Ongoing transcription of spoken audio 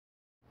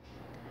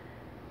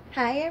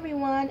Hi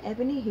everyone,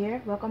 Ebony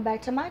here. Welcome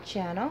back to my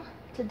channel.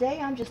 Today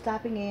I'm just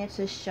stopping in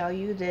to show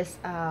you this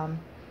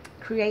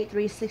Create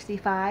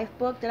 365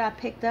 book that I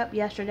picked up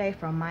yesterday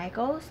from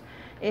Michaels.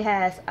 It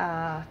has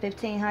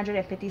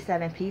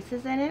 1,557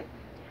 pieces in it.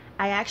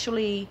 I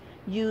actually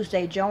used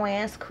a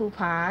Joann's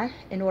coupon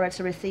in order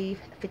to receive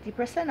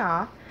 50%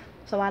 off.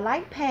 So I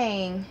like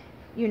paying,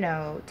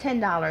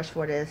 $10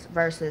 for this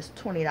versus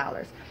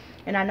 $20.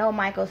 And I know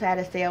Michaels had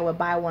a sale with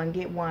buy one,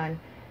 get one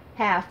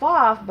half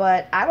off,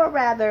 but I would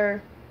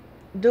rather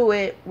do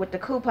it with the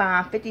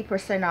coupon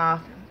 50%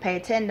 off, pay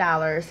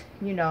 $10,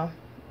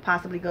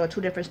 possibly go to two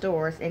different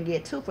stores and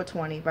get two for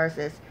 20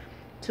 versus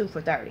two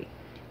for 30.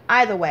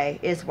 Either way,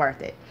 it's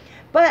worth it.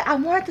 But I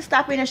wanted to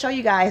stop in and show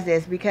you guys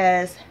this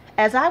because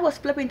as I was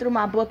flipping through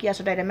my book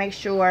yesterday to make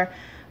sure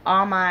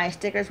all my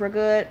stickers were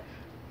good,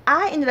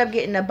 I ended up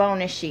getting a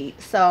bonus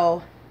sheet.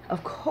 So,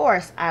 of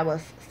course, I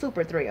was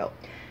super thrilled.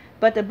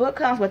 But the book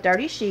comes with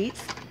 30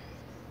 sheets,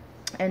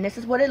 and this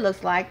is what it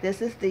looks like.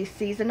 This is the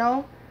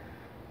seasonal.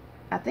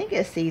 I think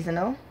it's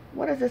seasonal.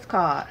 What is this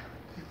called?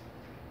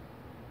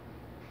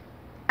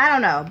 I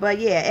don't know, but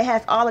yeah, it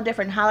has all the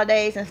different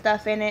holidays and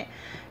stuff in it.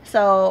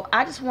 So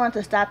I just wanted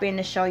to stop in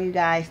to show you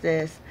guys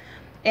this.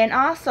 And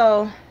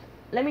also,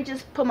 let me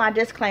just put my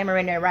disclaimer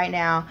in there right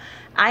now.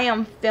 I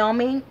am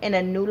filming in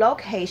a new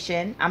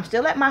location. I'm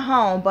still at my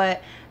home,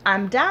 but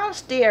I'm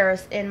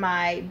downstairs in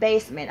my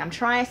basement. I'm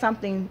trying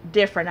something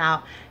different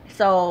out.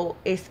 So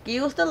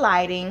excuse the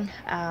lighting.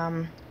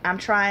 I'm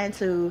trying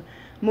to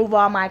move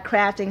all my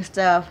crafting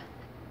stuff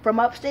from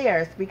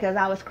upstairs because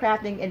I was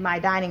crafting in my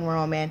dining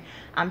room, and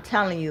I'm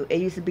telling you, it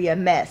used to be a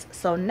mess.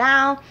 So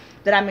now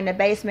that I'm in the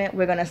basement,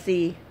 we're gonna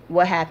see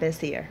what happens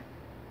here.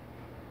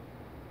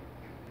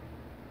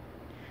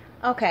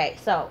 Okay,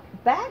 so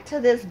back to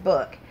this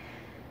book.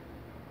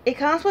 It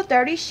comes with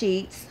 30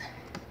 sheets.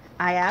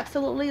 I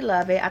absolutely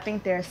love it. I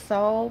think they're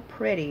so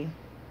pretty.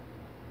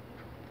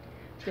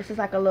 This is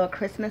like a little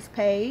Christmas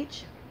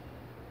page.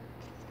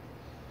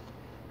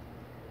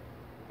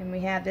 And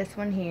we have this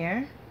one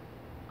here,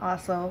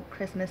 also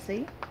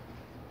Christmassy.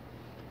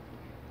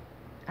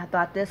 I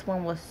thought this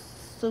one was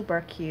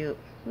super cute.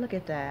 Look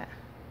at that.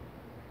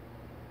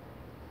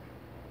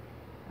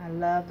 I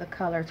love the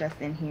colors that's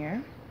in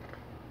here.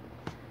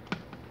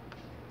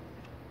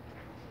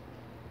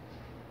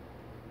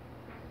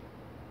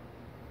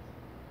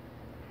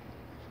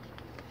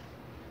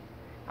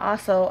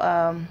 Also,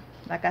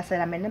 like I said,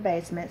 I'm in the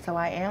basement, so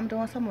I am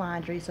doing some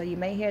laundry, so you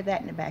may hear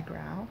that in the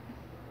background.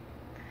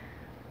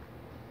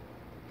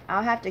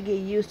 I'll have to get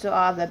used to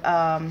all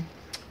the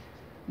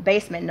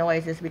basement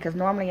noises because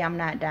normally I'm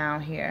not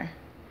down here.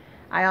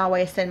 I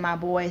always send my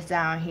boys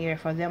down here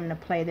for them to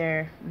play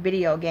their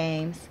video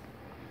games.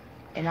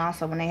 And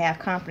also when they have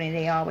company,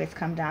 they always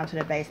come down to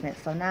the basement.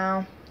 So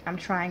now I'm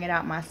trying it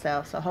out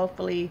myself. So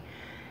hopefully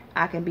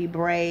I can be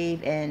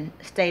brave and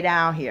stay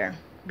down here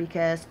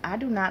because I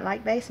do not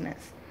like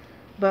basements.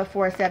 But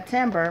for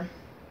September,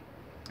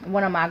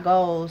 one of my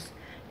goals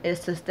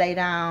is to stay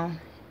down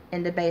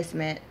in the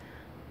basement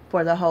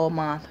for the whole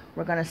month.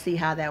 We're going to see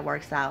how that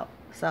works out.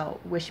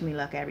 So wish me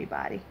luck,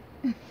 everybody.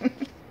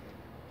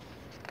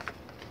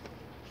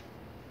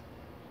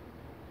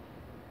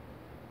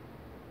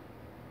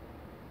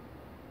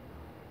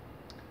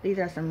 These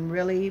are some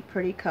really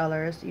pretty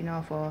colors,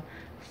 for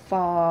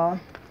fall,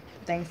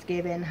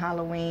 Thanksgiving,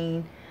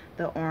 Halloween.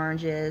 The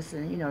oranges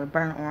and, the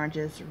burnt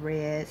oranges,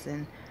 reds,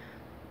 and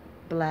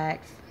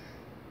blacks.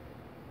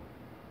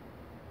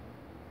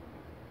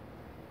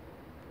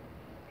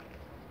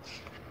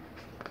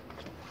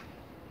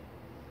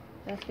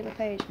 Did I skip a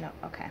page? No.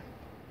 Okay.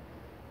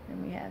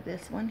 Then we have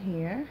this one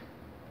here.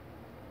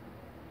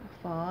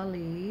 Fall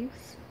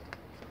leaves.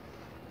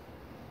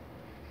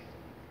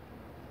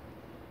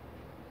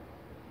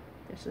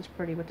 This is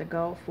pretty with the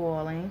gold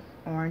foiling,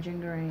 orange and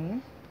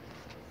green.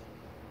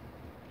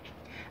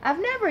 I've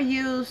never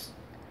used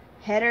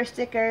header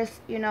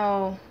stickers,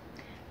 the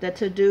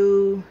to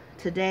do,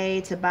 today,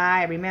 to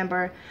buy,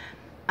 remember.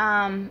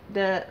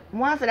 The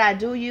ones that I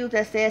do use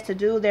that says to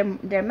do,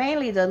 they're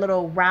mainly the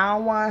little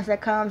round ones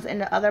that comes in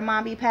the other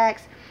Mambi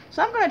packs.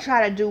 So I'm going to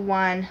try to do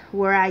one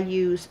where I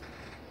use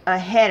a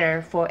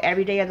header for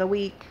every day of the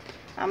week.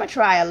 I'm going to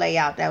try a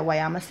layout that way.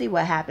 I'm going to see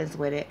what happens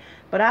with it.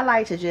 But I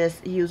like to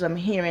just use them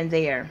here and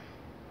there.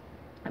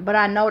 But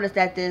I noticed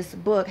that this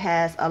book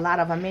has a lot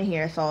of them in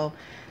here, so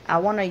I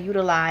want to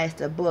utilize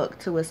the book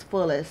to its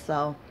fullest.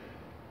 So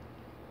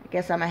I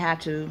guess I'm going to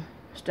have to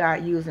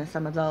start using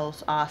some of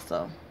those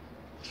also.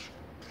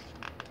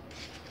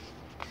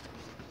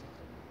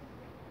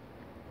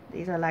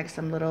 These are like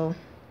some little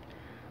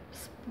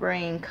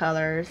spring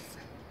colors,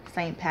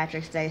 St.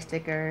 Patrick's Day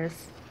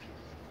stickers,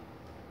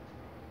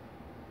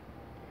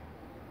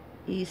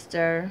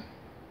 Easter,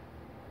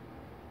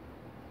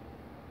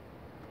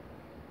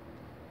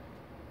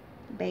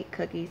 baked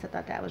cookies. I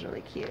thought that was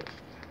really cute.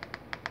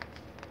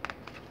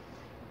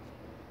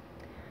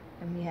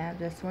 And we have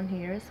this one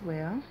here as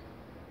well.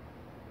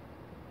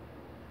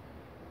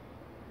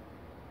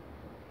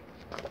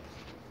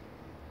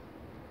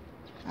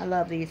 I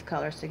love these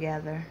colors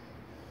together.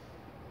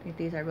 I think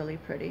these are really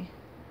pretty.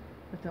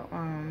 With the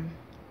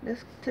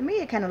this, to me,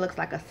 it kind of looks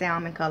like a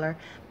salmon color,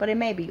 but it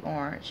may be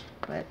orange,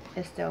 but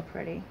it's still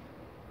pretty.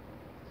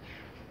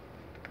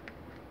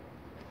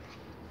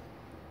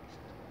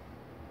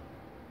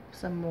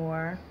 Some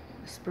more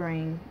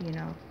spring, you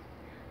know,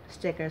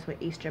 stickers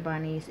with Easter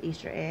bunnies,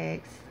 Easter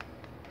eggs.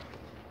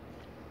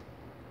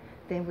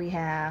 Then we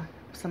have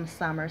some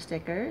summer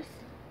stickers.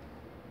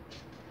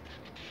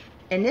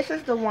 And this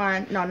is the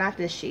one, no, not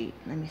this sheet.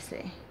 Let me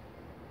see.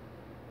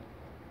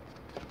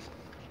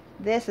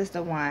 This is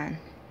the one.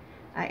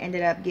 I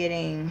ended up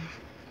getting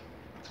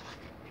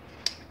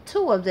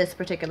 2 of this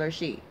particular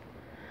sheet.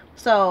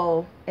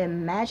 So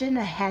imagine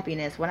the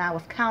happiness when I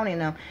was counting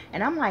them.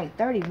 And I'm like,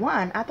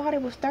 31? I thought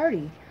it was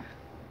 30.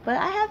 But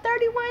I have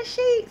 31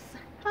 sheets.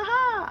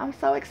 Haha, I'm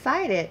so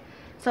excited.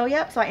 So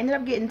yep, so I ended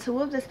up getting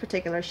 2 of this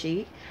particular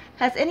sheet.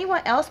 Has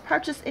anyone else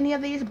purchased any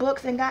of these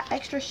books and got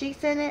extra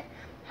sheets in it?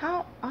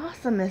 How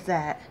awesome is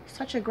that?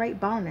 Such a great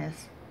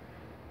bonus.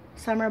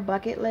 Summer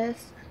bucket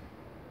list.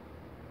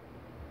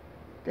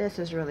 This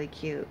is really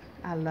cute.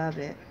 I love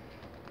it.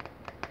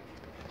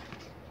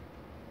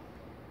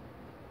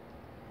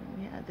 And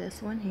we have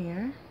this one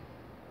here.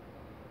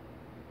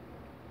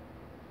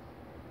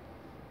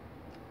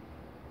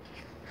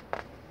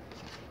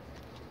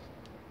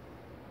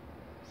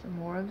 Some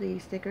more of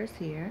these stickers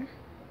here.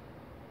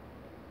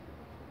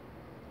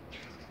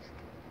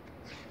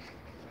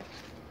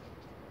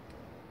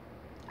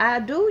 I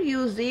do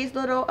use these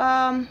little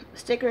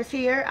stickers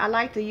here. I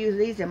like to use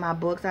these in my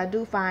books. I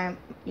do find,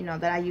 you know,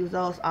 that I use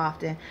those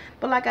often.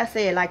 But like I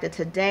said, like the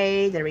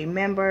today, the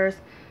remembers,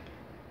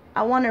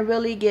 I want to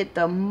really get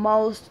the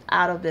most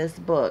out of this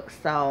book.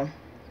 So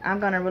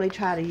I'm going to really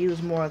try to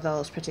use more of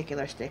those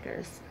particular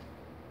stickers.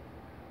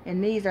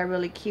 And these are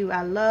really cute.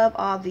 I love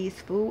all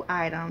these food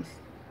items.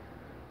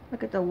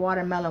 Look at the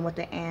watermelon with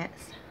the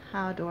ants.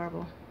 How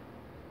adorable.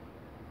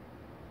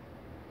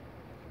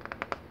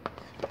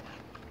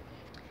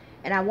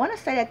 And I want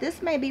to say that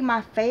this may be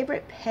my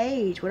favorite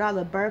page with all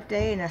the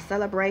birthday and the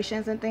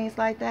celebrations and things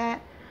like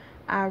that.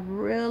 I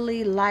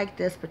really like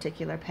this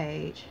particular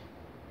page.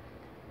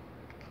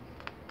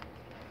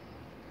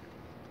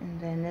 And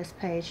then this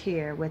page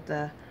here with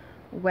the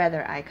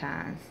weather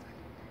icons.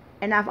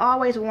 And I've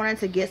always wanted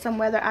to get some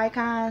weather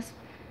icons,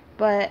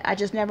 but I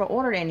just never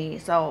ordered any.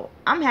 So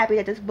I'm happy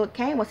that this book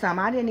came with some.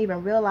 I didn't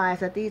even realize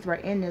that these were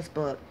in this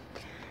book.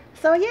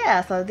 So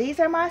yeah, so these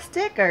are my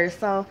stickers.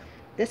 So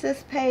this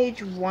is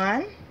page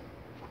 1,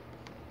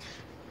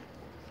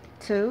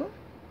 2,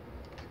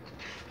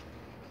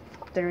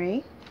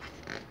 3,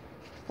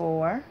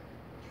 4,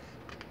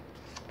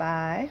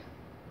 5,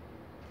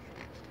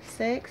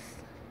 6,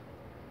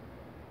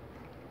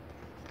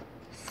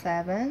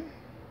 7,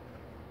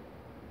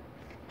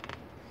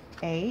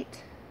 8,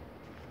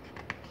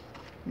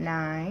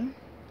 9,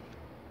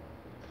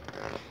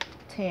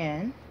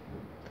 10,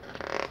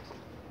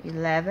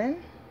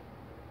 11,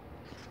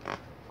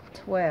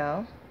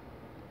 12,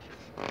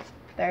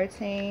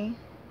 13,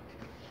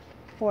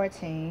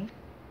 14,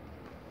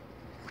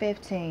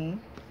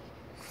 15,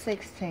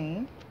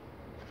 16,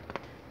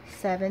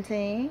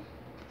 17,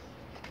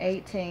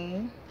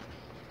 18,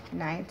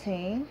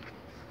 19,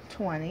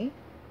 20,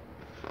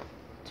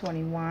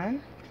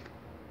 21,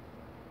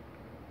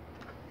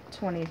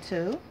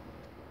 22,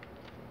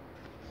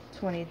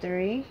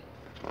 23,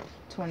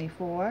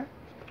 24,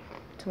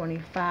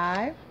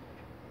 25,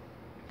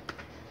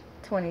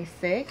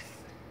 26,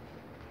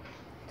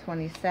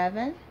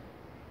 27,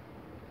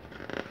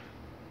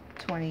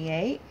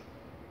 28,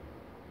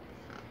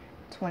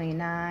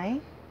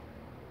 29,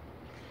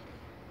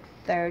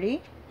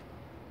 30,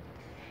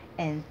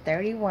 and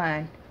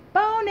 31.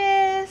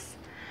 Bonus!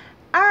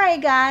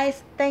 Alright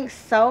guys, thanks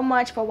so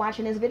much for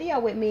watching this video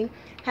with me.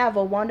 Have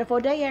a wonderful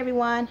day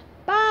everyone.